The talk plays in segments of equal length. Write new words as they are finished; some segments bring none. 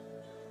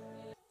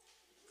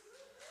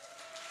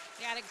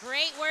We got a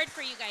great word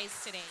for you guys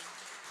today.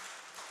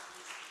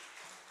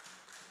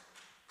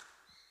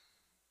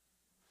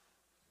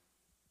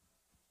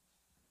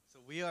 So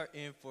we are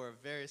in for a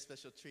very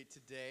special treat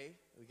today.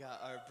 We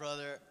got our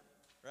brother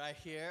right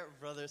here,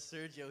 Brother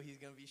Sergio. He's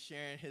going to be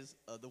sharing his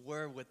the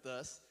word with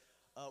us.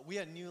 We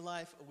at New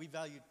Life, we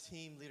value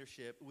team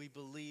leadership. We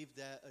believe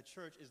that a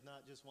church is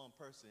not just one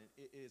person.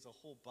 It is a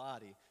whole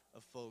body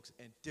of folks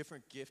and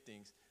different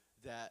giftings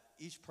that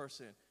each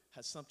person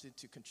has something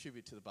to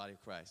contribute to the body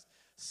of Christ.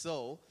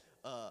 So,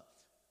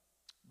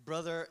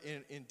 brother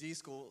in D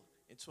school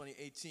in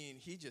 2018,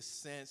 he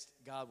just sensed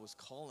God was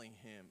calling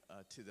him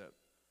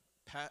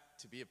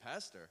to be a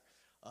pastor.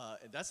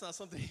 And that's not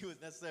something he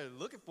was necessarily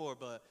looking for,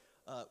 but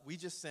we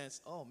just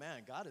sensed, oh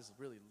man, God is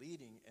really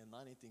leading and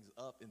lining things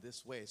up in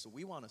this way. So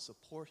we want to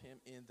support him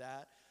in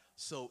that.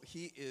 So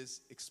he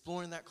is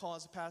exploring that call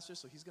as a pastor.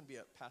 So he's going to be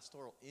a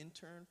pastoral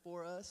intern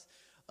for us.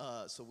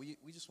 So we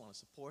just want to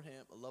support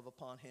him, love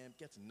upon him,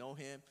 get to know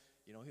him.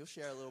 You know, he'll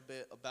share a little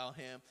bit about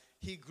him.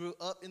 He grew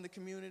up in the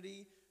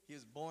community. He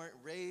was born,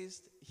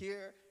 raised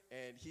here,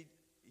 and he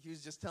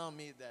was just telling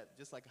me that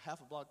just like half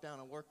a block down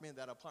on Workman,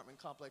 that apartment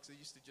complex, it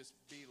used to just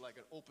be like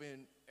an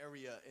open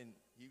area, and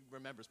he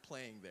remembers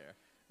playing there,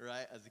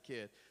 right, as a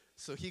kid.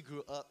 So he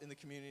grew up in the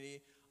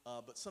community,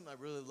 but something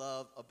I really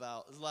love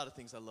about, there's a lot of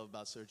things I love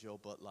about Sergio,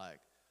 but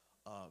like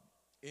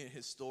in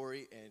his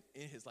story and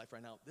in his life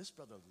right now, this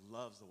brother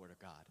loves the Word of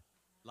God.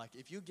 Like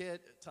if you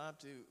get time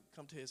to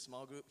come to his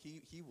small group,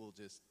 he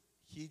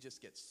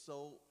just gets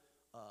so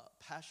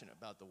passionate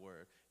about the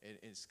Word, and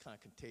it's kind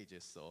of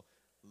contagious. So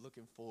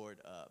looking forward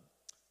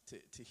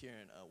to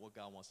hearing what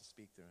God wants to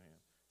speak through him.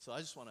 So I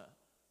just want to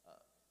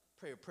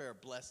pray a prayer of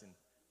blessing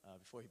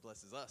before he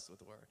blesses us with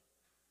the word.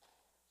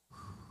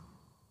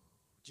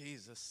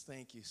 Jesus,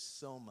 thank you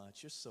so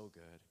much. You're so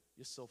good.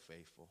 You're so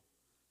faithful.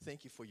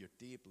 Thank you for your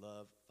deep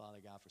love, Father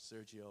God, for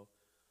Sergio.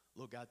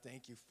 Lord God,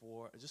 thank you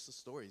for just the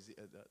stories,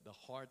 the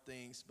hard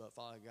things, but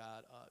Father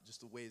God,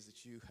 just the ways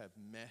that you have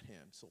met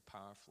him so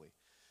powerfully.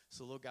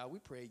 So, Lord God, we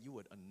pray you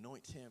would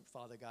anoint him,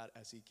 Father God,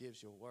 as he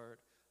gives your word.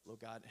 Lord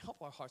God,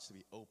 help our hearts to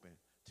be open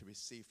to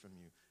receive from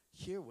you.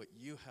 Hear what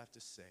you have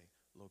to say,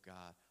 Lord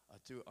God,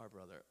 through our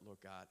brother, Lord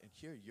God, and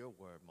hear your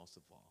word most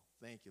of all.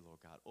 Thank you, Lord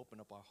God.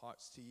 Open up our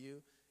hearts to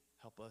you.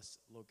 Help us,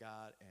 Lord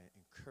God, and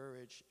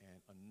encourage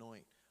and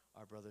anoint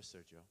our brother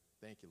Sergio.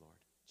 Thank you, Lord.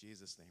 In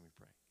Jesus' name we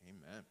pray.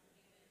 Amen.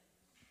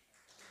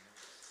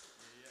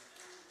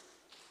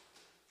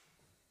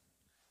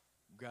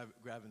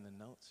 Grabbing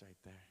the notes right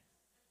there.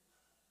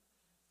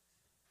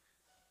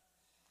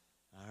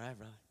 All right,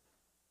 brother.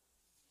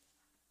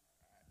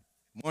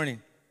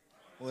 Morning.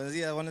 Buenos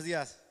días, buenos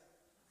días.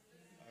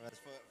 All right, that's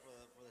for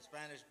the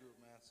Spanish group,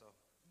 man. So,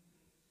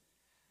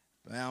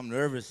 man, I'm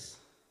nervous.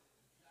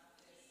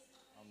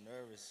 I'm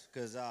nervous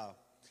because I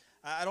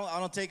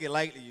don't take it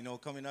lightly. You know,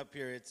 coming up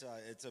here, it's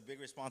a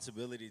big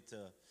responsibility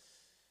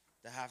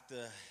to have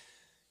to,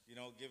 you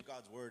know, give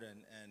God's word,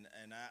 and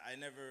I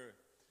never.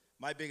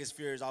 My biggest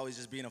fear is always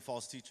just being a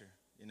false teacher,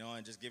 you know,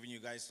 and just giving you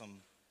guys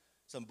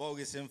some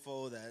bogus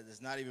info that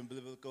is not even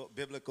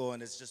biblical,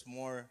 and it's just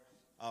more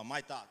my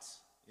thoughts.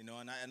 You know,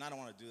 and I don't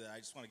want to do that. I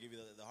just want to give you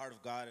the heart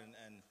of God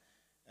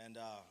and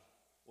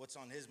what's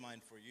on His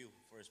mind for you,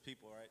 for His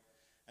people, right?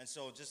 And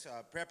so, just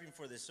prepping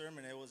for this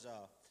sermon,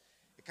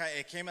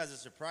 it came as a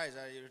surprise.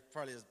 It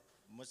probably as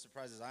much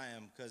surprised as I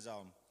am, because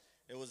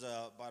it was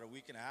about a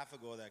week and a half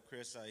ago that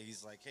Chris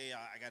he's like, hey,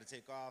 I got to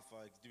take off.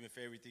 Do me a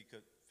favor, if you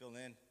could fill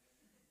in.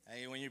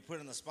 And when you're put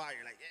on the spot,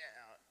 you're like,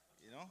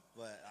 yeah, you know.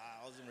 But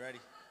I wasn't ready.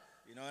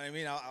 You know what I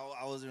mean?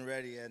 I wasn't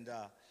ready, and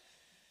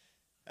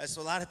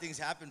so a lot of things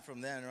happened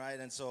from then, right?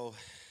 And so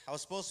I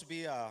was supposed to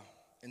be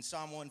in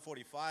Psalm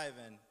 145,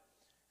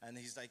 and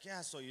he's like,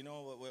 yeah, so you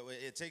know,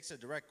 it takes a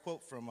direct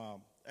quote from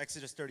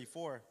Exodus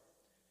 34.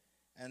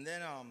 And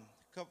then a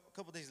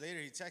couple days later,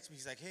 he texts me.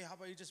 He's like, hey, how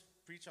about you just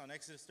preach on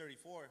Exodus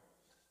 34?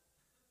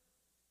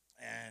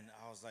 And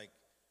I was like,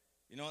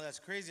 you know, that's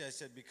crazy. I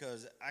said,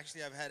 because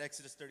actually I've had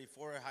Exodus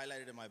 34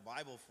 highlighted in my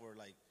Bible for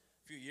like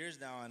a few years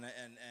now, and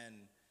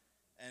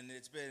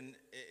it's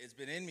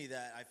been in me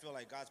that I feel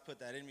like God's put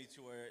that in me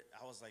to where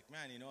I was like,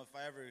 man, you know, if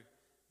I ever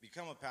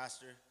become a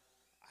pastor,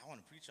 I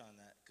want to preach on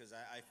that, because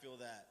I feel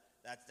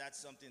that's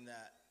something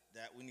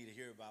that we need to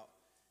hear about.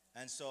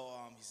 And so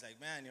he's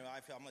like, man, you know,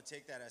 I'm gonna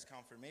take that as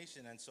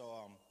confirmation. And so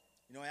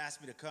you know, he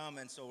asked me to come,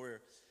 and so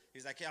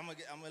he's like, hey, I'm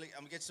gonna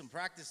get some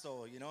practice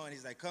though, you know. And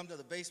he's like, come to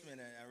the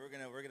basement, and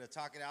we're gonna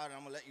talk it out, and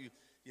I'm gonna let you,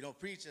 you know,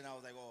 preach. And I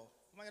was like, well,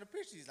 am I gonna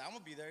preach? He's like, I'm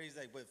gonna be there. He's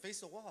like, but face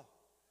the wall.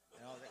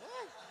 And I was like,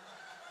 what?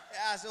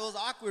 Yeah, so it was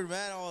awkward,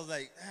 man. I was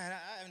like, man,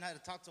 I haven't had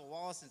to talk to a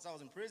wall since I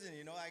was in prison,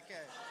 you know. I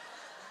can't,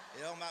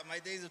 you know, my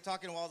days of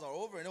talking to walls are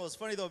over. And it was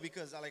funny, though,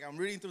 because I'm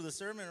reading through the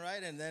sermon,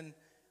 right? And then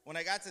when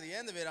I got to the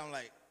end of it, I'm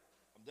like,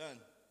 I'm done.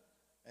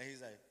 And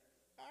he's like,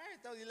 all right,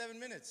 that was 11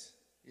 minutes,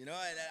 you know.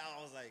 And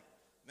I was like,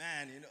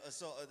 man, you know.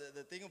 So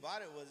the thing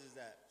about it is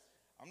that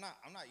I'm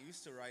not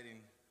used to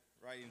writing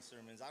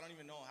sermons. I don't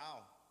even know how,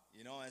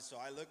 you know. And so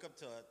I look up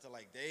to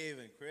like Dave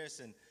and Chris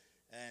and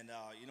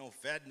you know,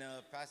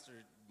 Fedna,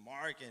 Pastor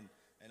Mark,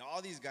 And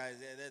all these guys,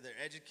 they're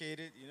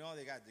educated, you know,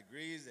 they got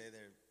degrees,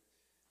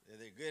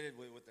 they're good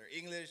with their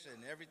English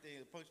and everything.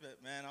 But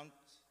man,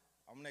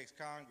 I'm an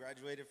ex-con,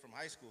 graduated from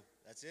high school.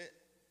 That's it.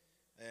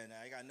 And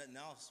I got nothing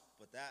else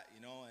but that,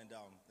 you know,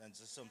 and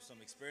just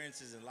some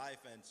experiences in life.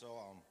 And so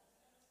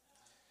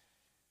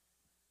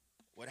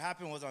what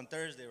happened was on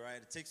Thursday, right?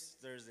 It takes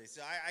Thursday.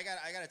 So I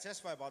got to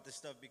testify about this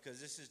stuff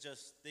because this is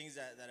just things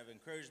that have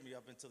encouraged me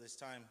up until this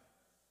time.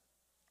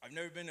 I've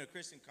never been to a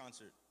Christian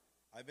concert.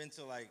 I've been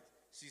to like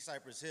see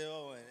Cypress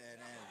Hill and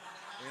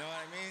you know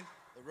what I mean?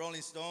 The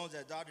Rolling Stones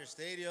at Dodger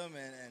Stadium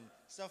and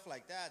stuff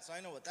like that. So I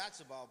know what that's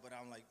about, but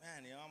I'm like,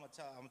 man, you know, I'm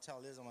gonna tell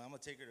Liz, I'm gonna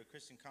take her to a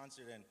Christian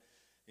concert. And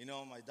you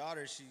know, my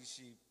daughter,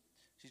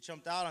 she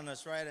jumped out on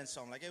us, right? And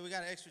so I'm like, hey, we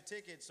got an extra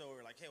ticket. So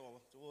we're like, hey,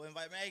 well, we'll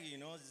invite Maggie, you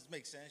know, this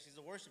makes sense. She's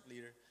a worship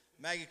leader.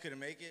 Maggie couldn't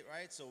make it,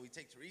 right? So we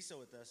take Teresa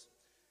with us.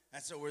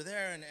 And so we're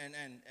there,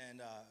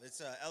 and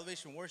it's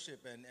Elevation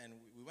Worship, and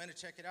we went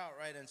to check it out,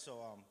 right? And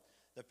so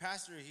the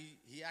pastor,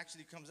 he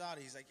actually comes out.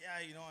 He's like,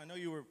 yeah, you know, I know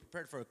you were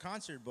prepared for a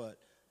concert, but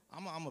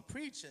I'm a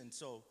preach. And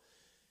so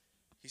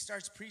he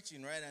starts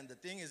preaching, right? And the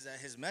thing is that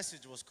his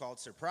message was called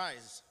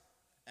Surprise.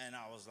 And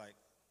I was like,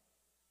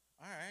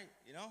 all right,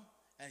 you know?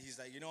 And he's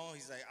like, you know,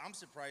 I'm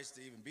surprised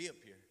to even be up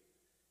here.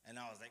 And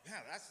I was like,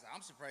 man,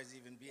 I'm surprised to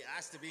even be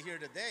asked to be here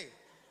today.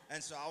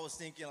 And so I was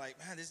thinking like,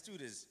 man, this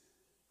dude is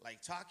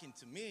like talking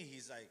to me.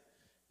 He's like,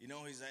 you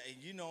know, and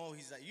you know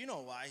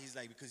why? He's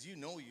like, because you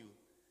know you.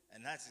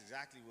 And that's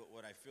exactly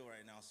what I feel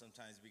right now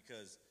sometimes,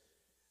 because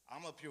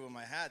I'm up here with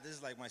my hat. This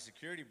is like my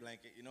security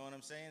blanket, you know what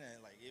I'm saying?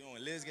 And like, even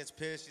when Liz gets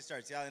pissed, she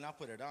starts yelling, I'll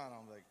put it on.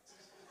 I'm like,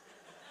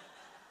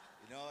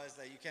 you know, it's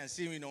like, you can't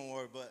see me no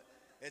more. But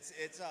it's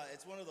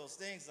one of those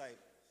things, like,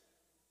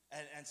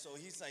 and so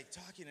he's like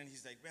talking, and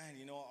he's like, man,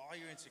 you know, all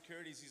your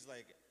insecurities, he's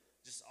like,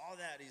 just all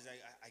that, he's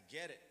like, I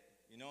get it,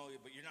 you know,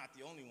 but you're not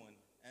the only one.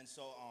 And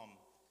so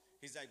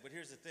he's like, but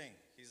here's the thing.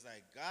 He's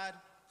like, God,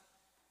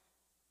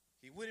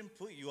 he wouldn't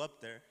put you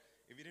up there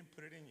if he didn't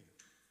put it in you.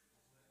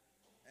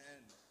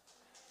 And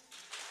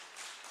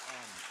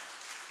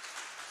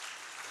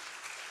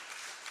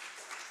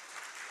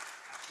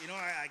you know,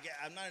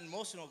 I'm not an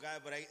emotional guy,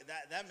 but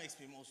that makes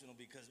me emotional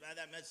because, man,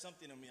 that meant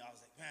something to me. I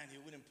was like, man,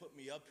 he wouldn't put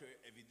me up here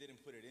if he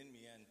didn't put it in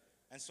me.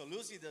 And so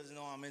Lucy doesn't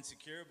know I'm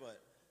insecure, but,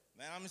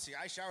 man, I'm insecure.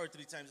 I shower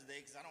 3 times a day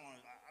because I don't want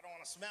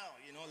to smell,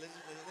 you know. Liz,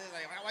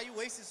 like, why are you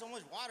wasting so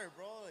much water,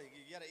 bro? Like,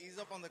 you got to ease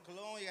up on the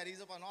cologne. You got to ease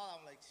up on all that.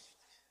 I'm like,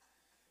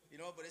 you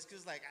know, but it's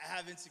because, like, I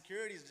have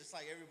insecurities just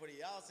like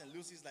everybody else. And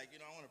Lucy's like,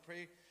 you know, I want to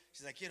pray.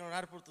 She's like, quiero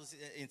orar por tus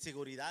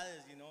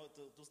inseguridades, you know.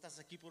 Tú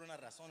estás aquí por una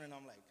razón. And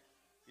I'm like,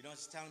 you know,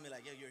 she's telling me,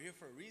 like, yeah, you're here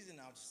for a reason.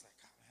 I'm just like,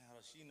 oh, man, how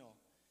does she know?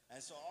 And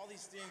so all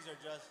these things are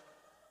just,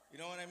 you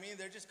know what I mean?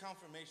 They're just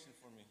confirmation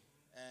for me.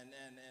 And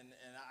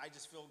I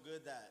just feel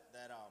good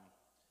that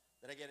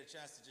I get a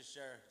chance to just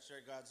share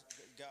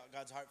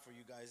God's heart for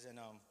you guys.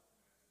 And,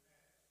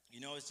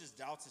 you know, it's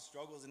just doubts and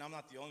struggles, and I'm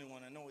not the only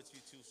one. I know it's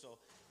you too. So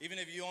even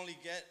if you only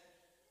get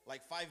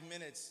like 5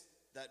 minutes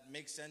that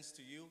make sense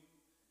to you,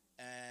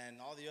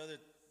 and all the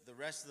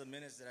rest of the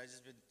minutes that I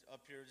just been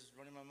up here just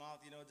running my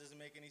mouth, you know, it doesn't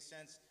make any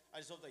sense. I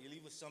just hope that you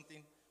leave with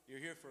something.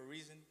 You're here for a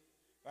reason,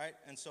 right?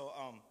 And so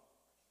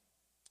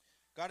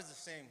God is the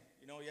same,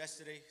 you know,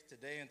 yesterday,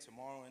 today, and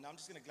tomorrow. And I'm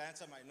just going to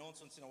glance at my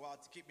notes once in a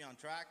while to keep me on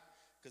track,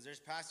 because there's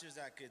pastors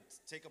that could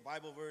take a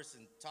Bible verse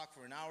and talk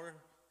for an hour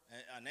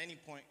on any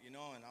point, you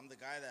know, and I'm the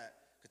guy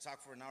that could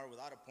talk for an hour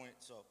without a point.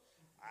 So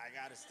I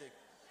got to stick.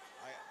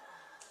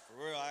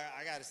 For real,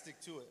 I got to stick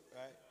to it,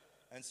 right?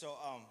 And so,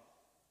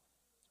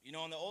 you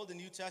know, in the Old and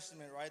New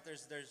Testament, right,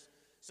 there's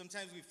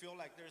sometimes we feel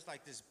like there's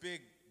like this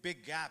big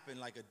gap and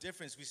like a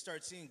difference. We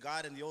start seeing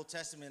God in the Old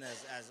Testament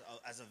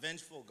as a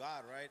vengeful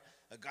God, right?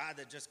 A God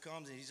that just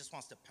comes and he just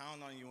wants to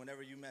pound on you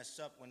whenever you mess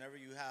up, whenever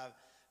you have,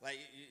 like,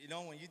 you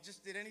know, when you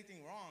just did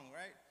anything wrong,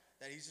 right?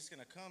 That he's just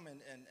going to come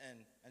and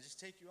just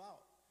take you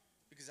out.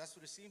 Because that's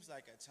what it seems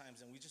like at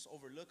times, and we just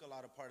overlook a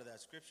lot of part of that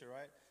scripture,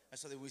 right? And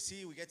so that we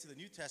get to the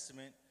New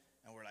Testament,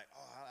 and we're like,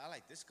 oh, I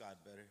like this God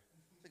better.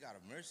 He's a God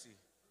of mercy.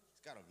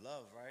 He's a God of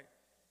love, right?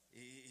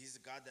 He's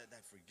a God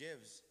that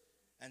forgives.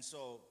 And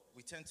so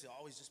we tend to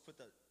always just put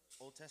the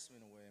Old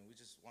Testament away, and we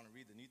just want to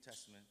read the New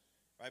Testament,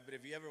 right? But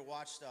if you ever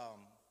watched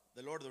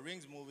the Lord of the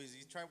Rings movies,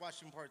 you try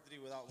watching part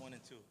 3 without 1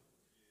 and 2.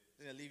 It's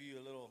going to leave you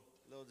a little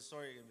the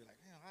story, and be like,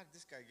 hey, how did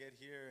this guy get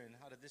here, and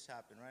how did this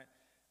happen, right?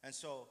 And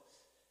so,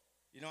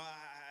 you know,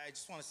 I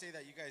just want to say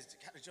that you guys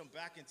got to jump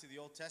back into the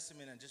Old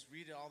Testament and just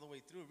read it all the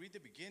way through. Read the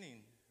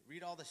beginning.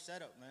 Read all the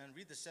setup, man.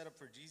 Read the setup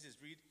for Jesus.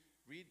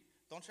 Read.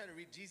 Don't try to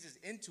read Jesus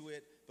into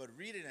it, but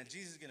read it, and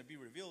Jesus is going to be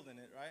revealed in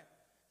it, right?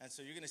 And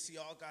so you're going to see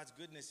all God's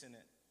goodness in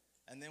it.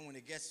 And then when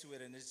it gets to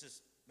it, and it's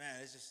just, man,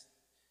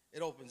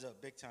 it opens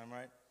up big time,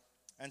 right?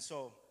 And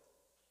so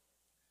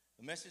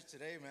the message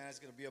today, man, is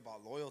going to be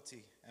about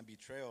loyalty and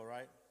betrayal,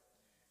 right?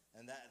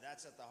 And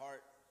that's at the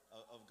heart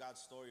of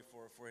God's story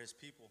for his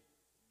people.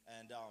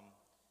 And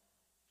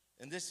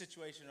in this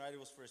situation, right, it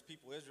was for his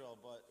people Israel,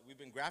 but we've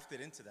been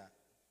grafted into that.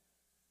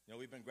 You know,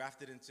 we've been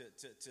grafted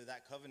into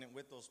that covenant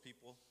with those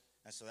people.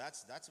 And so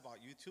that's about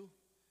you too.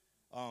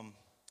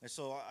 And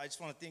so I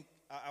just want to think,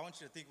 I want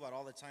you to think about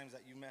all the times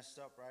that you messed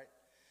up, right?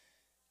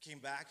 Came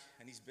back,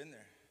 and he's been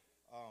there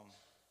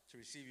to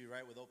receive you,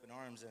 right, with open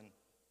arms.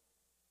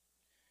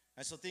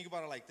 And so think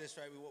about it like this,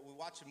 right? We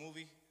watch a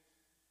movie,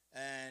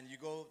 and you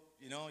go,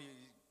 you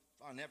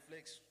on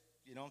Netflix,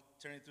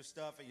 turning through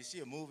stuff, and you see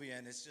a movie,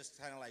 and it's just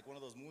kind of like one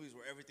of those movies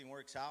where everything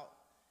works out,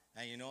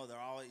 and they're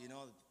all,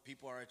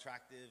 people are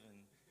attractive, and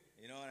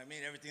you know what I mean?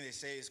 Everything they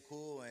say is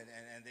cool,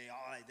 and they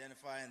all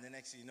identify, and the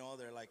next thing you know,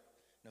 they're like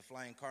in a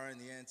flying car in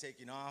the end,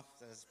 taking off.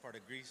 That's part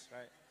of Grease,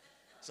 right?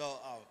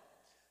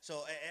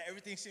 So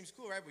everything seems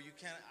cool, right? But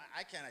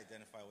I can't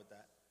identify with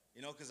that,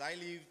 because I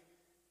leave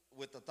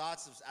with the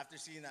thoughts of after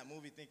seeing that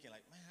movie thinking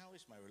like, man, I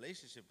wish my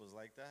relationship was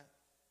like that.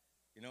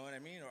 You know what I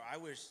mean? Or I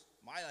wish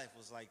my life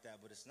was like that,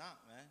 but it's not,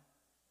 man.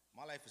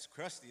 My life is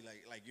crusty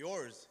like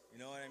yours. You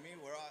know what I mean?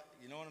 We're all,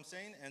 you know what I'm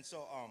saying? And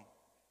so,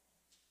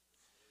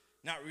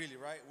 not really,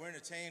 right? We're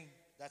entertained.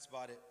 That's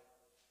about it.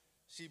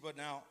 See, but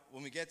now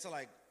when we get to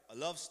like a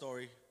love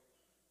story,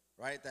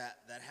 right,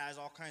 that has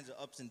all kinds of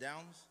ups and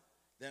downs,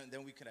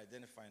 then we can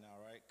identify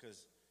now, right?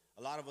 Because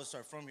a lot of us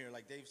are from here.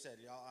 Like Dave said,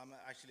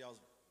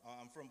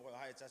 I'm from Boyle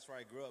Heights. That's where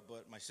I grew up.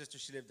 But my sister,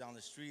 she lived down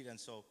the street, and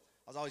so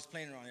I was always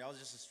playing around here. I was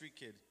just a street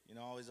kid,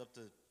 always up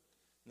to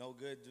no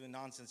good, doing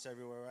nonsense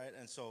everywhere, right?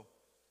 And so,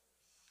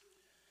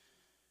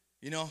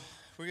 we're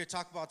going to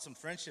talk about some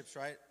friendships,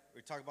 right?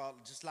 We're talking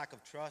about just lack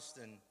of trust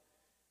and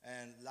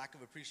lack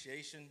of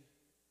appreciation.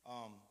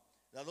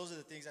 Now those are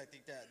the things I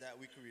think that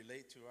we can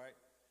relate to, right?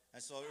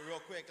 And so real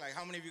quick, like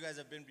how many of you guys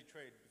have been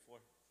betrayed before?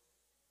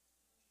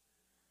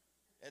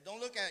 And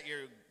don't look at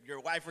your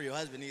wife or your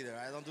husband either.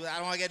 I don't do that. I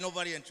don't want to get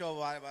nobody in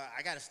trouble. I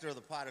got to stir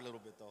the pot a little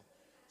bit though.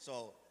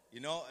 So,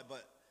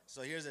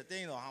 so here's the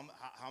thing though.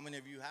 How many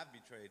of you have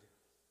betrayed?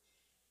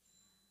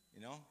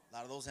 A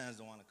lot of those hands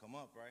don't want to come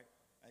up, right?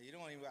 You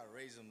don't even got to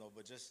raise them though,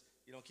 but just,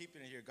 keep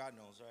it in here. God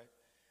knows, right?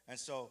 And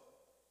so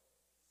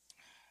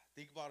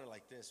think about it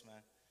like this,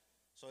 man.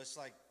 So it's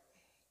like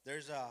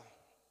there's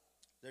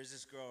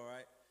this girl,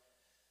 right?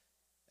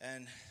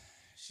 And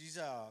she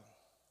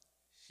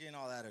ain't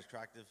all that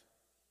attractive.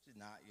 She's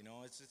not,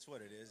 it's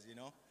what it is,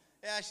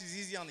 Yeah, she's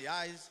easy on the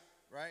eyes,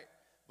 right?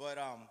 But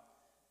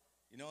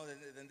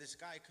then this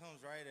guy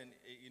comes, right? And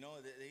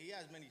he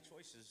has many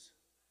choices,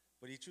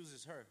 but he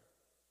chooses her.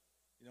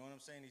 You know what I'm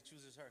saying? He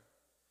chooses her.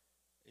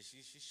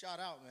 She's shot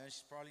out, man.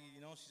 She's probably,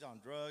 she's on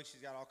drugs.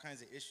 She's got all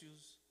kinds of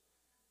issues.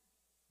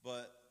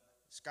 But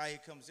this guy, he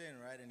comes in,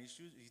 right, and he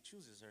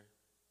chooses her.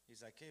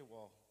 He's like, hey,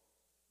 well,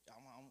 I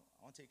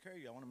want to take care of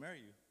you. I want to marry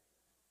you.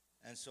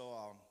 And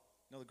so,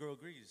 the girl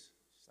agrees.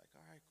 She's like,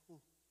 all right, cool.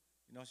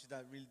 She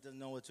really doesn't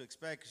know what to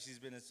expect because she's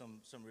been in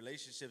some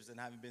relationships that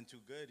haven't been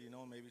too good.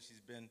 Maybe she's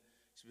been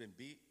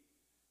beat.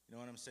 You know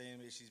what I'm saying?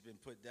 Maybe she's been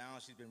put down.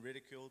 She's been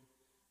ridiculed.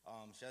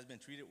 She hasn't been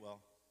treated well.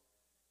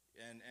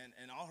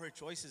 And all her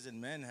choices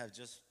in men have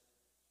just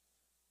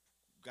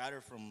got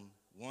her from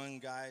one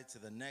guy to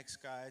the next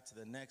guy to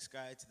the next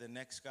guy to the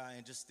next guy,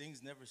 and just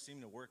things never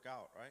seem to work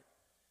out, right?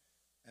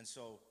 And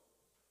so,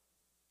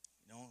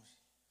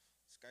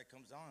 this guy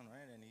comes on,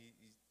 right, and he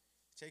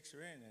takes her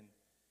in and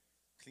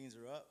cleans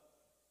her up,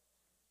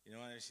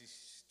 and she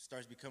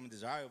starts becoming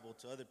desirable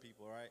to other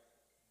people, right?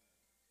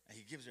 And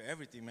he gives her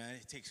everything, man.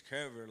 He takes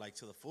care of her, like,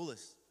 to the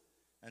fullest.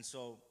 And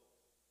so,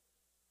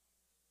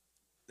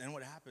 then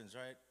what happens,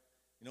 right?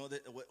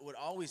 What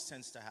always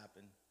tends to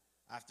happen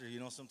after,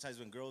 sometimes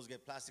when girls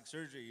get plastic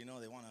surgery, they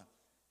kind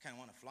of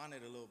want to flaunt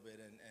it a little bit,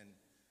 and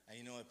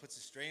it puts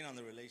a strain on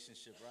the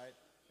relationship, right?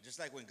 Just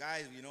like when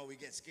guys, we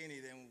get skinny,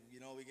 then,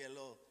 we get a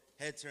little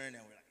head turn,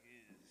 and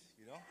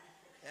we're like,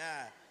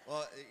 Yeah,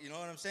 well, you know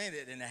what I'm saying?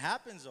 And it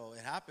happens, though.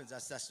 It happens.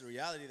 That's the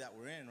reality that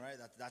we're in, right?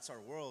 That's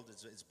our world.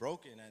 It's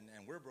broken,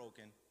 and we're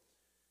broken.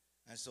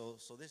 And so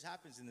this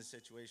happens in this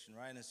situation,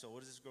 right? And so what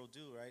does this girl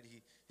do, right?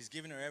 He's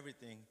giving her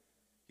everything.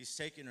 He's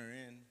taking her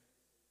in,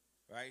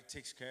 right?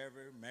 Takes care of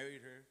her,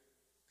 married her,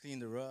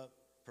 cleaned her up,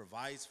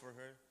 provides for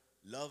her,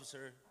 loves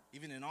her,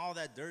 even in all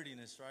that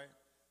dirtiness, right?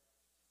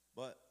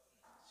 But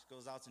she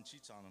goes out and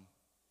cheats on him.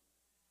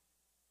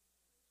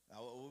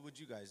 Now, what would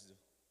you guys do?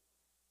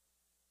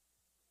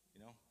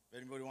 If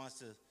anybody wants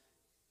to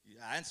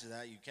answer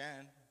that, you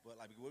can. But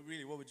like,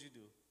 what would you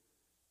do?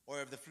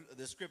 Or if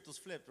the script was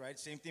flipped, right?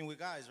 Same thing with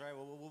guys, right?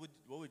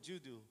 What would you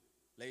do,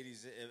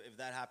 ladies, if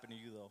that happened to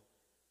you, though?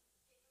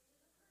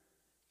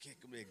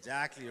 Kick them,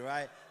 exactly,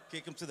 right?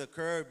 Kick them to the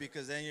curb,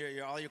 because then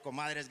all your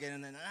comadres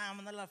getting in,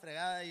 manda la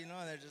fregada, and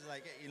they're just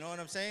like, you know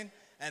what I'm saying?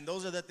 And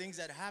those are the things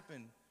that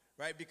happen,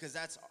 right? Because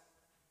that's,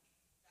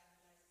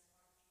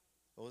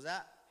 what was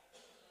that?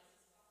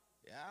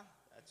 Yeah,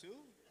 that too.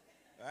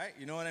 Right?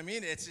 You know what I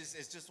mean? It's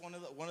just one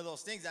of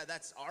those things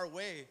that's our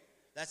way.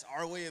 That's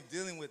our way of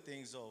dealing with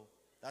things, though.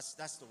 That's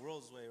the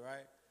world's way,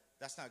 right?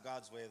 That's not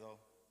God's way, though.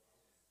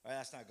 Right?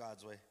 That's not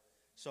God's way.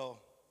 So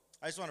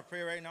I just want to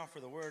pray right now for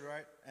the word,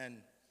 right? And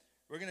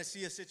we're gonna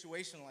see a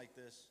situation like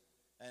this,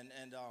 and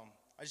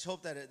I just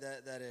hope that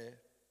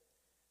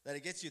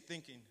it gets you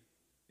thinking.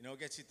 It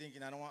gets you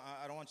thinking. I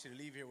don't want you to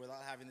leave here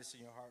without having this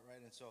in your heart,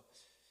 right? And so,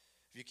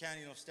 if you can,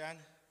 stand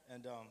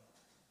and.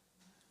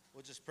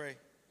 We'll just pray.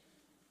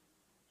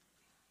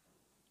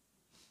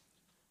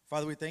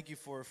 Father, we thank you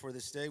for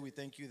this day. We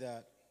thank you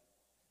that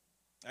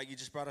you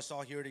just brought us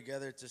all here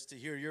together just to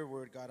hear your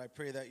word, God. I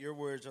pray that your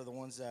words are the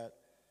ones that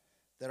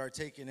are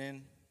taken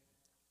in.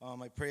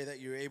 I pray that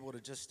you're able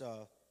to just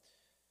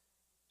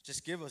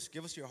give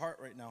us your heart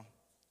right now.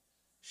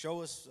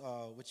 Show us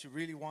what you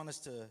really want us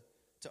to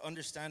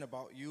understand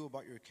about you,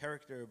 about your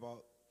character,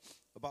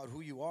 about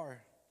who you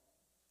are.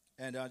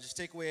 And just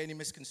take away any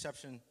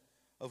misconception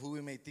of who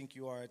we may think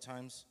you are at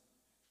times.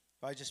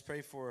 I just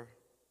pray for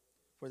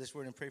this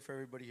word and pray for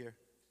everybody here.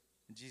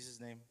 In Jesus'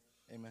 name,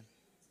 amen.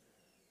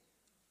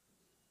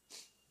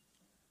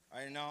 All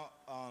right, now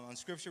on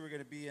scripture, we're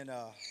going to be in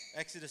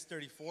Exodus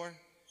 34.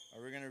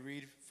 We're going to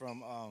read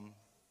from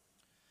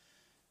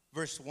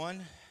verse 1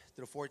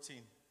 through 14.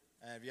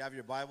 And if you have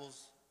your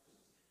Bibles,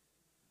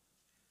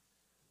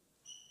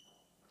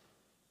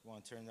 if you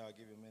want to turn that, I'll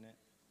give you a minute.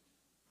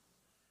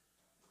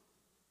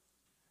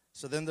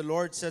 So then the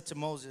Lord said to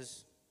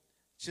Moses,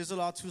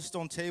 "Chisel out 2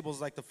 stone tables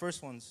like the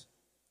first ones.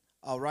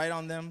 I'll write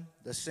on them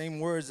the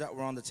same words that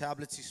were on the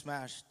tablets you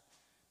smashed.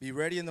 Be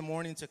ready in the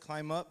morning to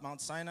climb up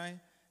Mount Sinai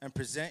and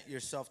present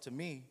yourself to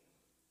me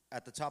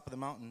at the top of the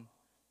mountain.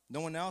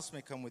 No one else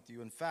may come with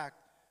you. In fact,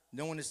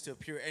 no one is to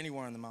appear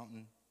anywhere on the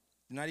mountain.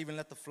 Do not even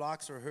let the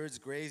flocks or herds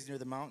graze near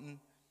the mountain."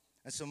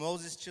 And so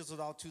Moses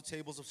chiseled out 2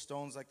 tables of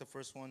stones like the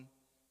first one.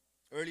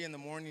 Early in the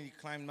morning, he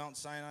climbed Mount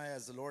Sinai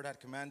as the Lord had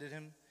commanded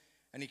him,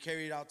 and he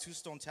carried out 2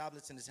 stone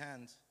tablets in his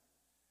hand.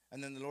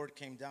 And then the Lord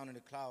came down in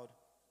a cloud,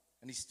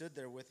 and he stood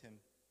there with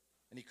him,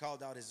 and he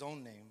called out his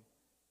own name,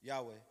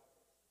 Yahweh.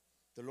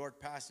 The Lord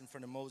passed in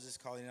front of Moses,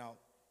 calling out,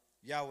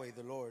 "Yahweh,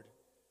 the Lord,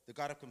 the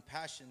God of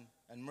compassion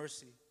and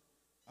mercy.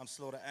 I'm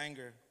slow to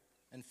anger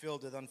and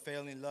filled with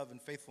unfailing love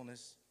and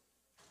faithfulness.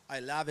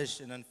 I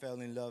lavish in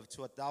unfailing love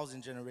to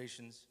 1,000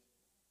 generations.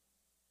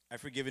 I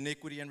forgive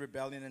iniquity and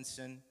rebellion and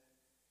sin,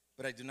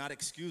 but I do not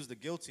excuse the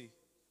guilty.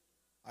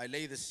 I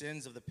lay the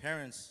sins of the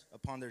parents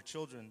upon their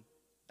children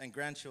and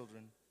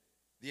grandchildren.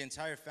 The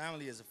entire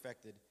family is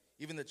affected,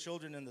 even the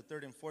children in the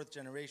 3rd and 4th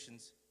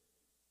generations."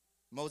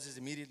 Moses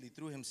immediately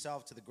threw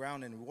himself to the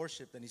ground and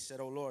worshiped, and he said,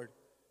 "O Lord,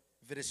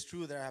 if it is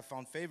true that I have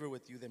found favor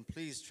with you, then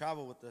please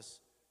travel with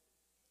us.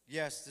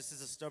 Yes, this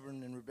is a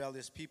stubborn and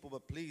rebellious people,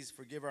 but please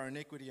forgive our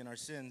iniquity and our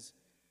sins.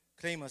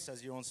 Claim us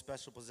as your own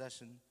special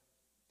possession."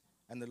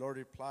 And the Lord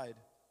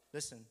replied,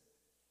 "Listen,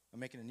 I'm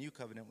making a new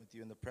covenant with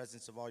you in the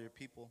presence of all your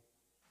people.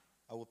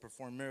 I will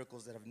perform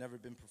miracles that have never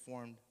been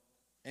performed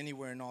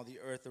anywhere in all the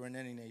earth or in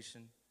any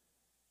nation.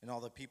 And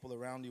all the people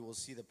around you will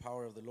see the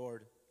power of the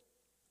Lord,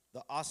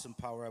 the awesome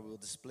power I will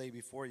display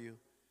before you.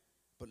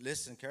 But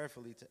listen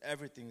carefully to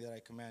everything that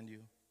I command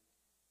you.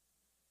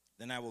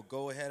 Then I will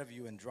go ahead of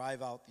you and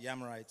drive out the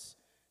Amorites,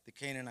 the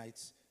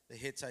Canaanites, the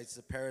Hittites,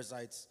 the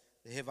Perizzites,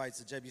 the Hivites,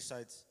 the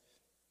Jebusites.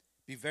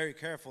 Be very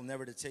careful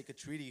never to make a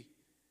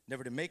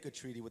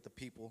treaty with the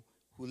people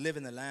who live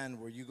in the land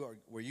where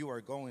you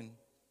are going.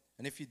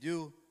 And if you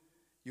do,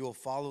 you will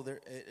follow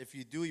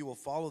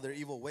their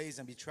evil ways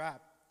and be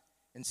trapped.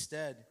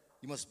 Instead,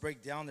 you must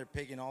break down their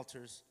pagan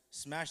altars,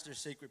 smash their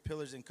sacred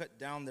pillars, and cut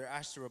down their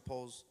Asherah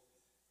poles.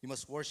 You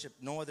must worship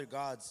no other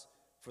gods,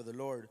 for the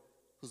Lord,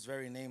 whose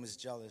very name is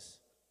jealous,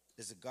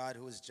 is a God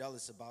who is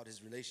jealous about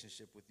his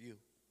relationship with you."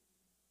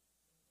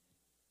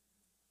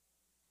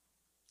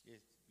 Yeah,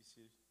 be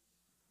seated.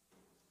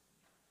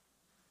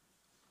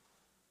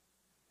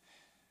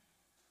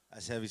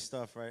 That's heavy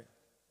stuff, right?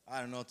 I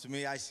don't know. To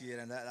me, I see it,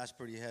 and that's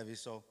pretty heavy.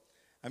 So,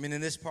 I mean,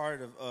 in this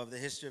part of the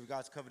history of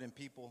God's covenant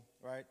people,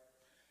 right?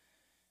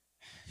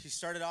 He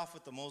started off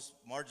with the most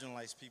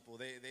marginalized people.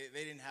 They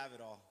didn't have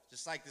it all.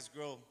 Just like this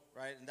girl,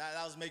 right? And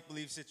that was a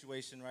make-believe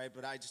situation, right?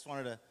 But I just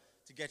wanted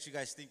to get you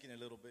guys thinking a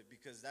little bit,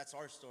 because that's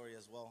our story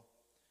as well,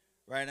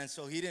 right? And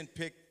so he didn't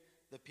pick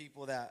the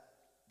people that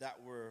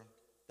were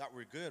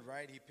good,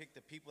 right? He picked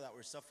the people that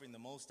were suffering the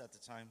most at the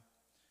time.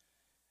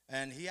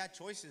 And he had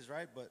choices,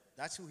 right? But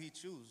that's who he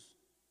chose.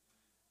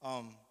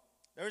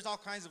 There's all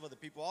kinds of other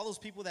people. All those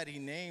people that he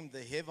named,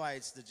 the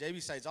Hivites, the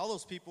Jebusites, all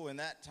those people in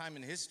that time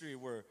in history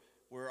were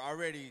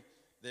already,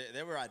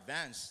 they were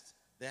advanced.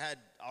 They had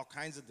all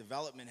kinds of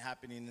development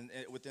happening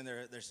within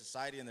their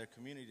society and their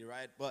community,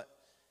 right? But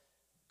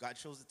God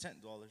chose the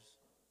tent dwellers.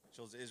 He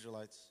chose the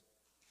Israelites,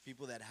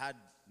 people that had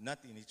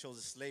nothing. He chose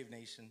a slave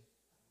nation.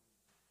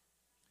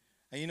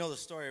 And you know the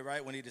story,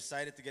 right? When he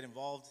decided to get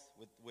involved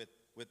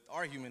with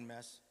our human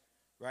mess,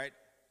 right?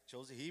 He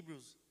chose the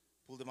Hebrews,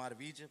 pulled them out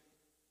of Egypt,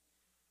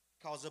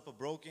 calls up a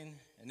broken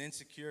and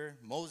insecure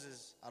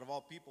Moses, out of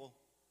all people,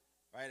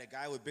 right? A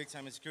guy with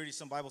big-time insecurity.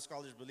 Some Bible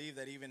scholars believe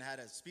that he even had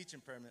a speech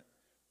impairment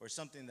or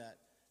something that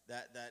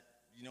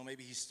you know,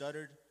 maybe he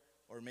stuttered,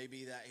 or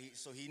maybe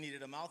so he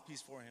needed a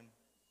mouthpiece for him.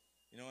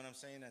 You know what I'm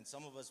saying? And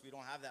some of us, we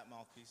don't have that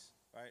mouthpiece,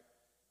 right?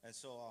 And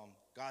so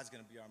God's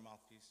going to be our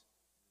mouthpiece.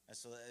 And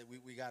so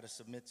we got to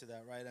submit to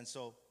that, right? And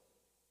so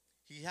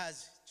he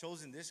has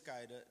chosen this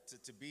guy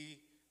to be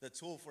the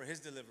tool for his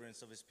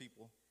deliverance of his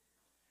people,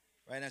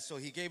 right? And so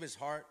he gave his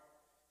heart,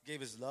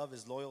 gave his love,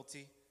 his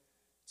loyalty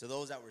to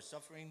those that were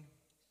suffering.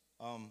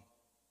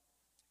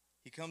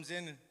 he comes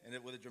in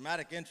and with a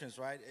dramatic entrance,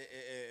 right?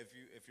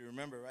 If you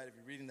remember, right? If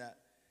you're reading that,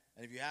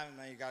 and if you haven't,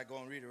 man, you gotta go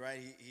and read it, right?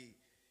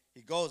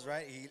 He goes,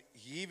 right?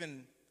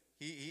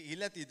 He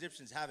let the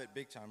Egyptians have it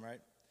big time,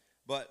 right?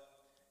 But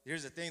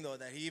here's the thing, though,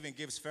 that he even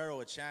gives Pharaoh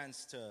a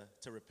chance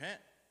to repent.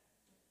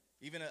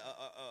 Even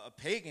a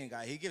pagan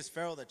guy, he gives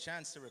Pharaoh the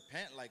chance to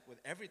repent. Like with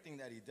everything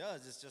that he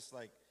does, it's just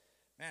like,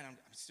 man, I'm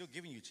still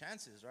giving you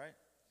chances, right?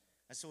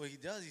 And so what he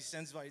does, he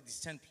sends like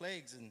these 10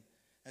 plagues, and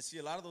see,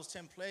 a lot of those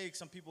 10 plagues,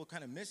 some people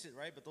kind of miss it,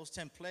 right? But those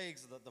 10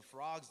 plagues, the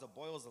frogs, the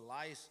boils, the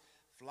lice,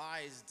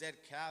 flies, dead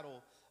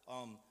cattle,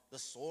 the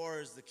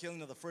sores, the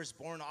killing of the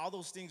firstborn, all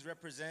those things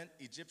represent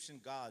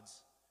Egyptian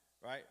gods,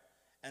 right?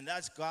 And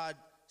that's God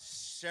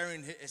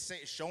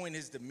showing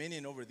his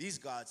dominion over these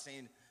gods,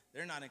 saying,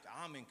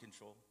 I'm in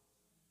control.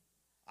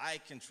 I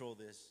control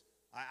this.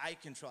 I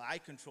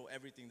control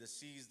everything, the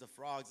seas, the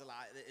frogs,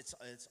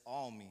 it's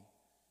all me,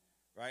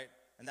 right?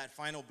 And that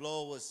final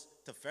blow was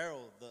to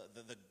Pharaoh,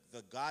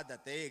 the God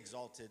that they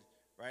exalted,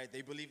 right?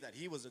 They believed that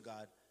he was a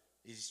God.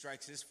 He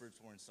strikes his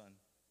firstborn son,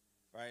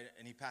 right?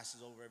 And he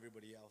passes over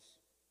everybody else,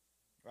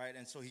 right?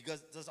 And so he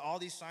does all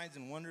these signs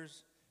and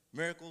wonders,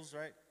 miracles,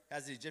 right?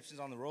 Has the Egyptians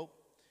on the rope.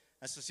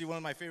 And so see, one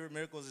of my favorite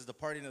miracles is the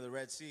parting of the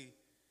Red Sea.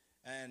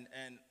 And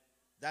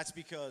that's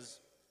because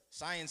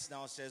science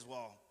now says,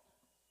 well,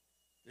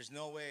 there's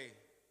no way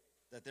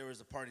that there was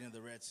a parting of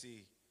the Red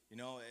Sea. You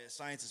know,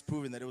 science has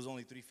proven that it was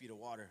only 3 feet of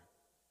water,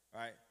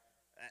 right?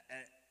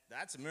 And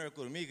that's a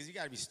miracle to me, because you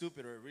got to be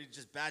stupid or really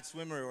just bad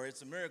swimmer, or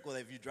it's a miracle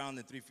if you drown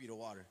in 3 feet of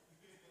water.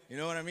 You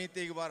know what I mean?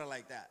 Think about it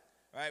like that,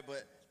 right?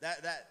 But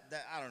that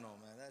I don't know,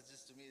 man. That's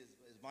just, to me,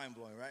 is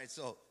mind-blowing, right?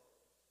 So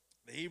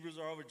the Hebrews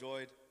are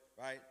overjoyed,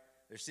 right?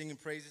 They're singing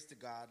praises to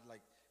God,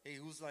 like, hey,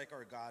 who's like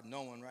our God?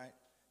 No one, right?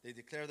 They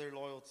declare their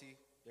loyalty,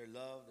 their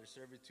love, their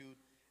servitude,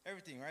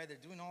 everything, right? They're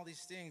doing all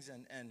these things,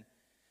 and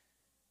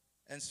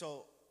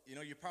so, you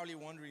know, you're probably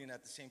wondering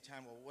at the same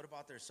time, well, what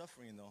about their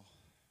suffering, though?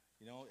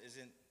 You know,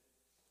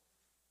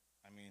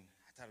 I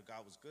thought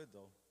God was good,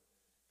 though.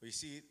 But you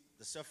see,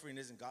 the suffering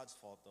isn't God's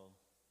fault, though.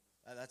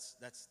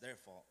 That's their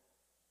fault.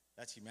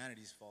 That's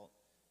humanity's fault.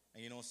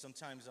 And, you know,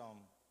 sometimes,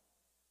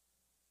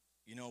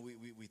 you know,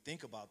 we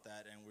think about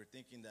that, and we're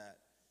thinking that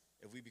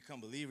if we become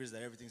believers,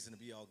 that everything's going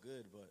to be all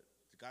good. But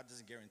God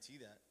doesn't guarantee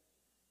that.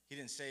 He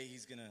didn't say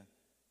he's gonna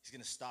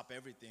stop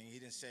everything. He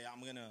didn't say,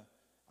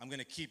 I'm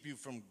gonna keep you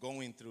from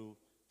going through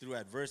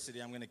adversity.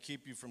 I'm gonna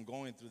keep you from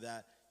going through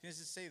that. He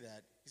doesn't say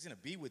that. He's gonna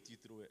be with you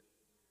through it.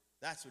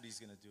 That's what he's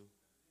gonna do,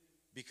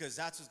 because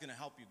that's what's gonna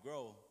help you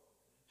grow.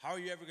 How are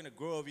you ever gonna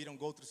grow if you don't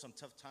go through some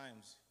tough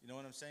times? You know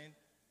what I'm saying?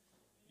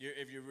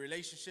 If your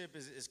relationship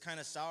is kind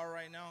of sour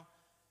right now,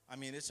 I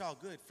mean, it's all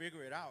good.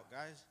 Figure it out,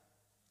 guys.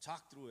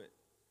 Talk through it.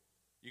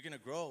 You're gonna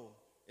grow.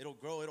 It'll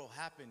grow. It'll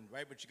happen,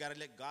 right? But you gotta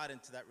let God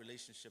into that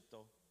relationship,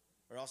 though,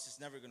 or else it's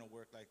never gonna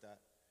work like that,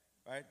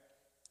 right?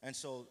 And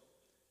so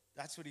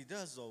that's what he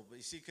does, though. But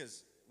you see,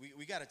 because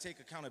we got to take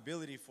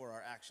accountability for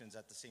our actions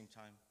at the same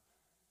time.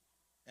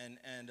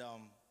 And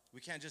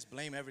we can't just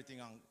blame everything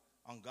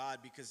on God,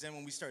 because then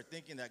when we start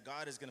thinking that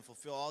God is going to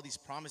fulfill all these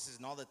promises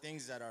and all the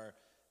things that are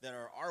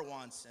our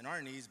wants and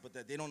our needs, but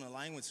that they don't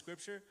align with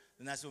Scripture,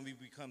 then that's when we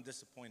become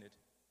disappointed.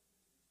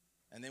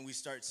 And then we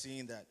start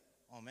seeing that,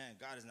 oh, man,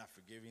 God is not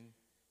forgiving.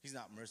 He's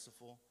not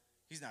merciful.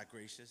 He's not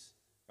gracious,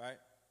 right?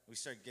 We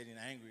start getting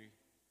angry,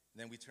 and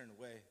then we turn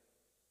away.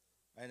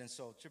 Right, and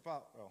so trip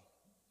out, well,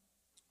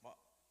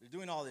 they're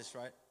doing all this,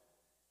 right?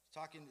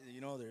 Talking, you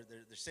know, they're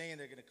saying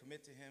they're going to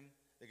commit to him.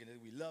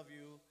 We love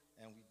you,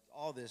 and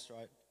all this,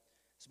 right?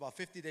 It's about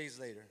 50 days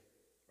later,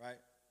 right?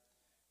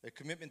 Their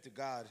commitment to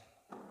God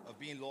of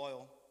being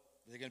loyal,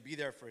 they're going to be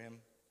there for him,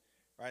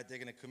 right? They're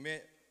going to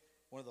commit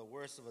one of the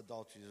worst of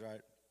adulteries,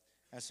 right?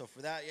 And so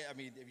for that, yeah, I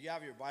mean, if you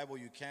have your Bible,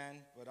 you can,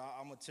 but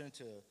I'm going to turn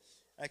to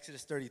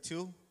Exodus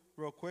 32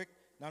 real quick,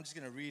 and I'm just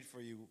going to read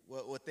for you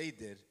what they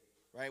did,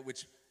 right?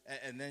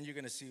 And then you're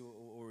going to see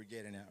what we're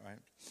getting at, right?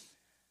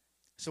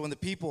 So when the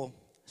people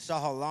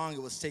saw how long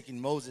it was taking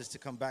Moses to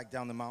come back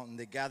down the mountain,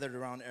 they gathered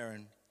around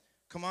Aaron.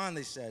 Come on,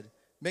 they said,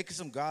 make us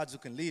some gods who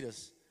can lead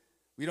us.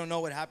 We don't know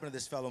what happened to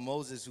this fellow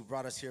Moses who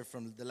brought us here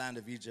from the land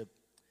of Egypt.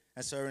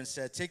 And so Aaron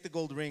said, take the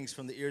gold rings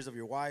from the ears of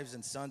your wives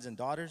and sons and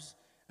daughters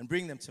and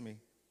bring them to me.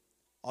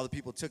 All the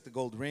people took the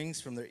gold rings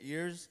from their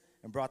ears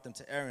and brought them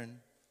to Aaron.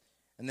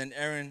 And then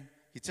Aaron,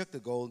 he took the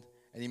gold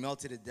and he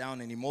melted it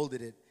down and he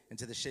molded it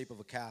into the shape of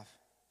a calf.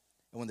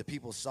 And when the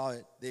people saw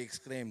it, they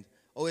exclaimed,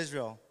 O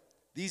Israel,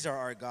 these are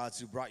our gods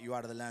who brought you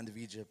out of the land of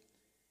Egypt.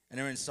 And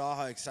Aaron saw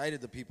how excited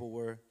the people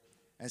were,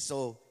 and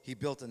so he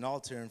built an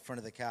altar in front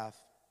of the calf.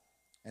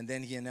 And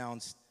then he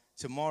announced,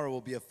 tomorrow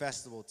will be a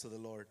festival to the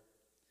Lord.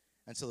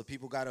 And so the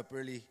people got up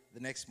early the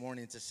next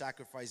morning to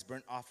sacrifice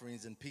burnt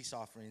offerings and peace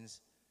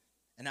offerings.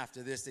 And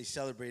after this, they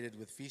celebrated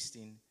with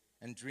feasting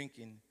and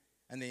drinking,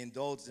 and they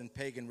indulged in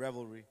pagan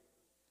revelry.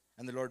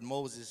 And the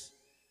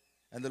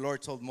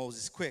Lord told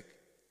Moses, quick,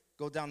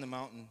 go down the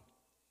mountain.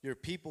 Your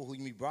people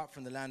whom you brought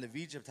from the land of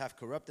Egypt have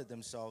corrupted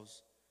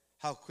themselves.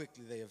 How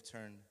quickly they have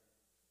turned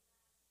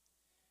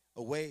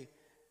away.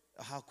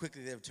 How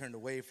quickly they have turned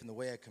away from the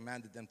way I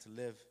commanded them to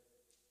live.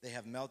 They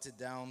have melted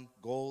down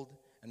gold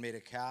and made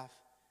a calf,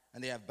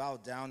 and they have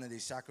bowed down and they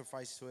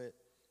sacrificed to it.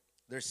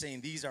 They're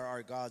saying, these are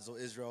our gods, O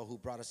Israel, who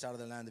brought us out of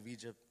the land of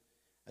Egypt.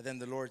 And then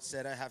the Lord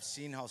said, I have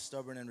seen how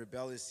stubborn and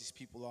rebellious these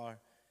people are.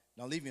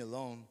 Now leave me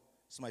alone,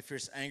 so my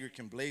fierce anger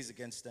can blaze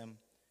against them,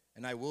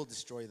 and I will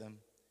destroy them.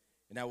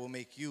 And I will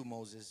make you,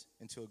 Moses,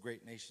 into a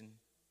great nation.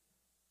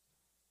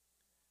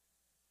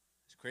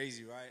 It's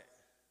crazy, right?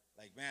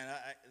 Like, man,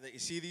 you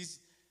see these,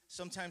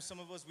 sometimes some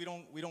of us, we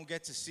don't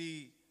get to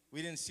see,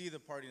 we didn't see the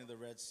parting of the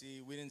Red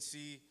Sea. We didn't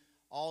see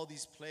all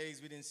these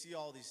plagues. We didn't see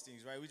all these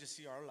things, right? We just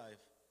see our life.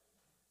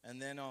 And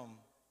then,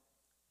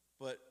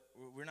 but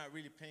we're not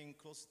really paying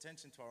close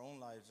attention to our own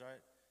lives,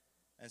 right?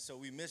 And so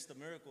we miss the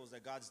miracles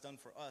that God's done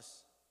for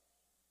us.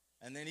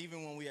 And then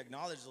even when we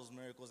acknowledge those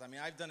miracles, I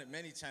mean, I've done it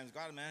many times.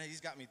 God, man,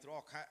 he's got me through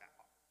all kinds.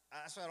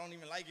 That's why I don't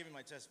even like giving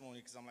my testimony,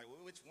 because I'm like,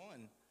 well, which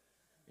one?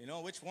 You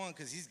know, which one?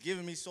 Because he's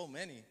given me so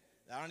many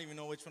that I don't even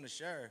know which one to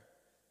share.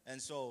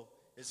 And so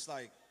it's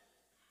like,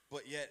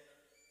 but yet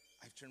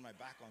I've turned my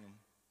back on him.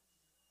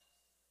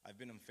 I've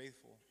been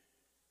unfaithful.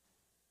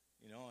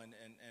 You know,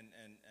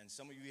 and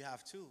some of you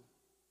have too.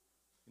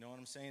 You know what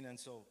I'm saying? And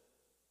so,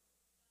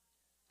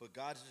 but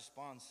God's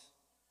response,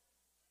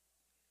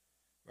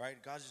 right?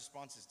 God's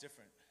response is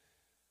different.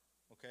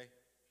 Okay?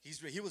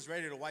 He was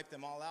ready to wipe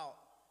them all out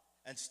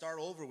and start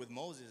over with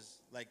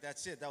Moses. Like,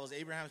 that's it. That was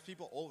Abraham's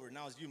people, over.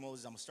 Now it's you,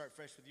 Moses. I'm going to start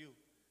fresh with you.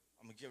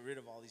 I'm going to get rid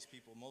of all these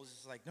people.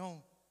 Moses is like,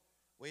 no,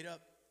 wait up.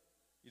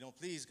 You know,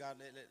 please, God,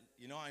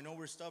 you know, I know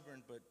we're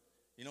stubborn, but,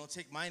 you know,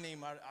 take my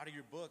name out of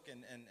your book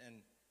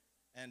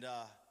and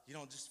you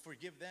know, just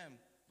forgive them.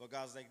 But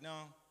God's like, no,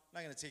 I'm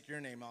not going to take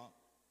your name out.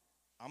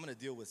 I'm going to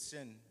deal with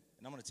sin,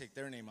 and I'm going to take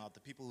their name out, the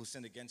people who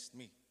sinned against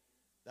me.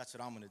 That's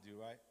what I'm going to do,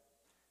 right?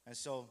 And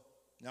so,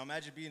 now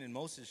imagine being in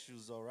Moses'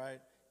 shoes, though, right?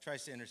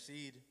 Tries to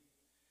intercede.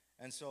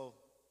 And so,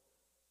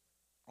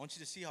 I want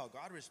you to see how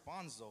God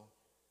responds, though.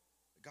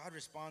 God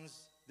responds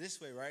this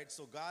way, right?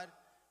 So God,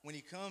 when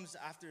he comes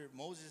after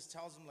Moses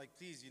tells him, like,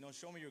 please, you know,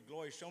 show me your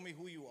glory, show me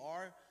who you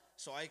are,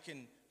 so I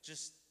can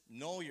just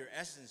know your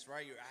essence,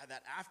 right?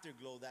 That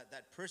afterglow,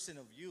 that person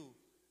of you,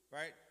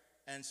 right?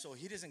 And so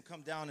he doesn't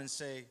come down and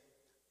say,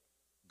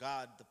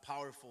 God, the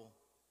powerful,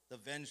 the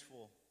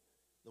vengeful,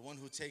 the one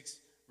who takes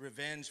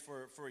revenge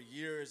for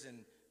years and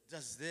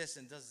does this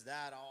and does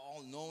that,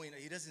 all knowing.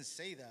 He doesn't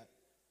say that.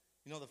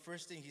 You know, the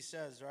first thing he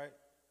says, right?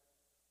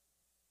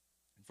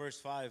 In verse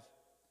 5,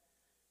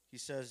 he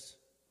says,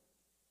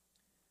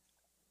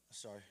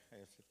 sorry, I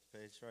gotta flip the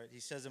page, right? He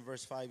says in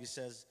verse 5, he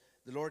says,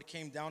 the Lord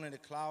came down in a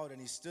cloud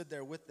and he stood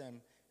there with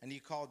them and he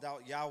called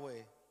out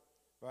Yahweh,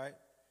 right?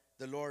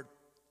 The Lord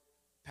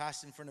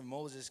passed in front of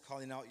Moses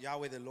calling out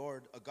Yahweh the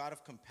Lord, a God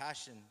of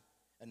compassion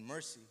and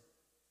mercy,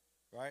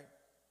 right?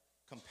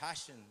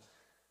 Compassion,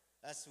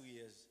 that's who he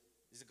is.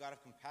 He's a God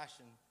of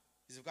compassion.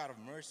 He's a God of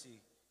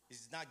mercy.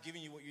 He's not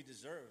giving you what you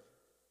deserve.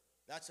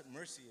 That's what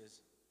mercy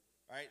is,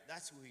 right?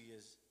 That's who he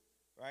is,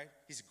 right?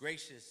 He's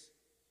gracious,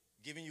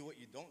 giving you what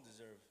you don't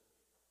deserve.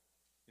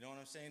 You know what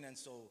I'm saying? And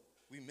so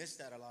we miss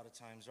that a lot of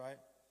times, right?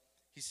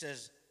 He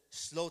says,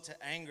 slow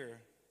to anger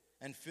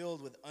and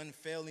filled with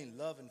unfailing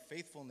love and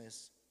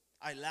faithfulness.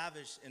 I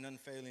lavish in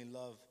unfailing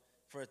love.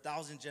 For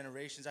 1,000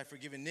 generations I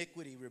forgive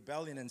iniquity,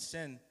 rebellion, and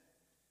sin.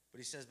 But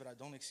he says, but I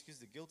don't excuse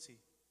the guilty,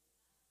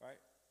 right?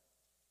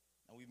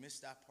 And we miss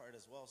that part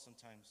as well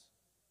sometimes.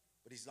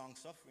 But he's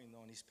long-suffering,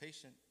 though, and he's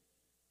patient.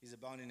 He's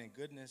abounding in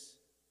goodness,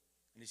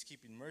 and he's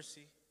keeping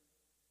mercy.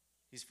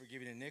 He's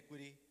forgiving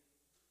iniquity,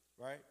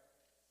 right?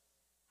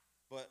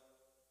 But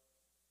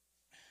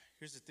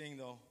here's the thing,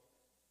 though.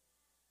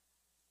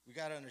 We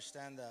got to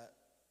understand that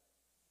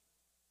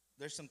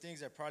there's some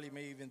things that probably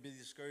may even be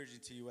discouraging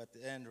to you at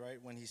the end, right?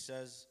 When he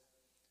says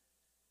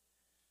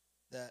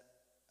that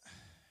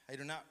I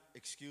do not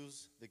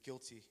excuse the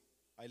guilty.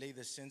 I lay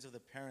the sins of the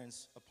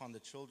parents upon the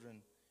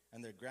children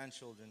and their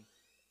grandchildren,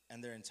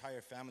 and their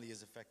entire family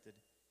is affected,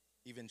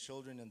 even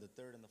children in the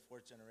third and the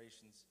fourth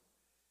generations.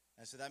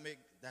 And so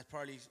that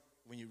probably,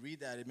 when you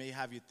read that, it may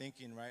have you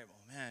thinking, right?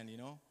 Oh man, you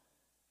know,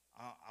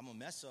 I'm a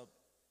mess up,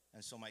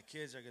 and so my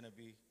kids are gonna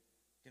be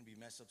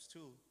mess ups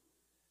too.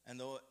 And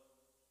though,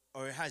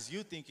 or it has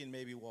you thinking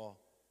maybe, well,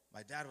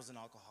 my dad was an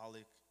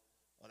alcoholic,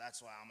 well,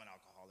 that's why I'm an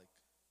alcoholic.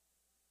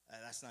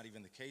 That's not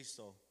even the case,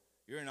 though.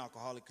 You're an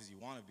alcoholic because you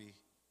want to be.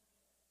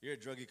 You're a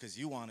druggie because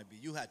you want to be.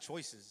 You had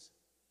choices.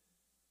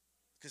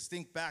 Because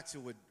think back to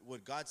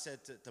what God said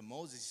to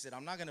Moses. He said,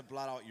 I'm not going to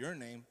blot out your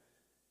name.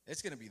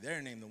 It's going to be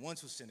their name, the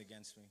ones who sin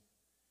against me.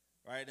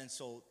 Right? And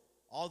so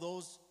all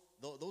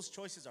those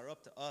choices are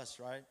up to us,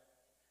 right?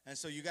 And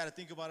so you got to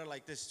think about it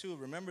like this too.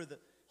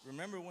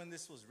 Remember when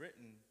this was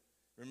written.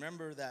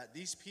 Remember that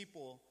these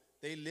people,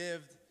 they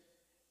lived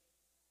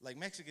like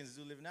Mexicans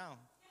do live now.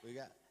 We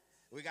got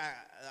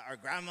our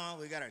grandma,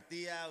 we got our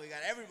tia, we got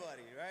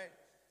everybody, right?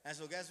 And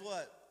so guess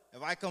what?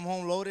 If I come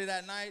home loaded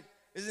at night,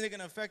 isn't it going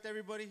to affect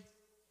everybody?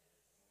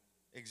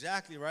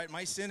 Exactly, right?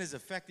 My sin is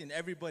affecting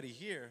everybody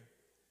here.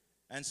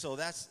 And so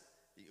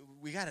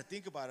we got to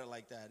think about it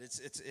like that.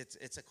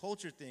 It's a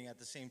culture thing at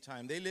the same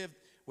time. They lived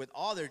with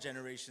all their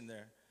generation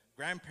there.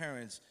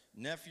 grandparents,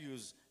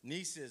 nephews,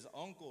 nieces,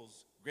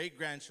 uncles,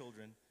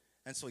 great-grandchildren.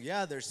 And so,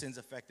 yeah, their sins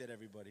affected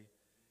everybody.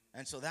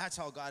 And so that's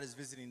how God is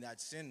visiting that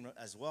sin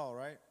as well,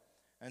 right?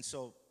 And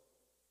so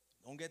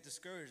don't get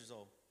discouraged,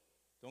 though.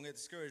 Don't get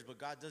discouraged, but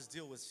God does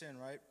deal with sin,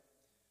 right?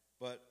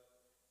 But,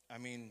 I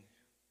mean,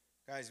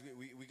 guys,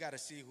 we got to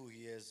see who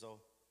he is, though.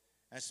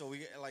 And so,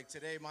 like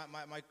today,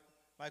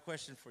 my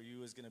question for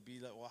you is going to be,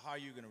 like, well, how are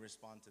you going to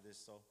respond to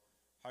this, though?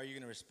 How are you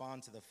going to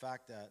respond to the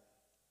fact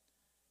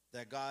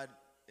that God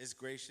is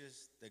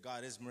gracious, that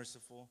God is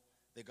merciful,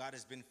 that God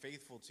has been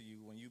faithful to you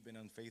when you've been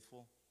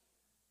unfaithful,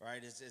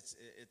 right?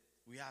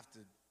 We have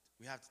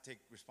to take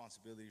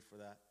responsibility for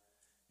that.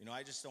 You know,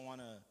 I just don't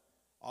want to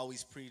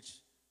always preach,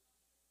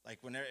 like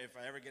if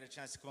I ever get a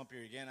chance to come up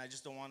here again, I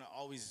just don't want to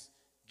always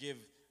give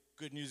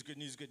good news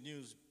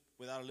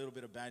without a little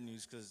bit of bad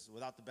news, because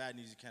without the bad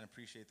news, you can't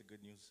appreciate the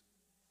good news.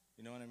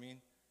 You know what I mean?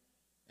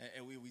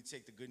 And we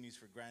take the good news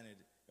for granted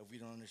if we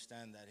don't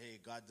understand that, hey,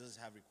 God does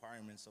have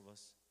requirements of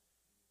us.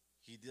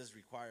 He does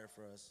require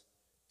for us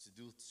to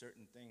do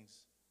certain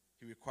things.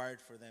 He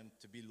required for them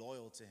to be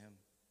loyal to him.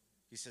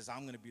 He says,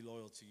 I'm going to be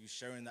loyal to you,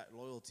 sharing that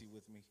loyalty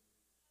with me.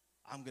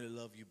 I'm going to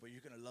love you, but you're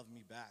going to love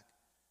me back.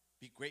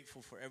 Be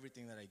grateful for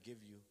everything that I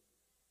give you.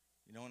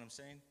 You know what I'm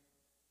saying?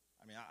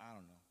 I mean, I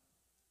don't know.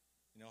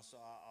 You know, so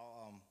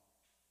I'll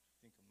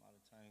think I'm out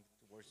of time.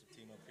 The worship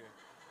team up here.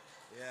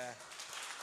 Yeah.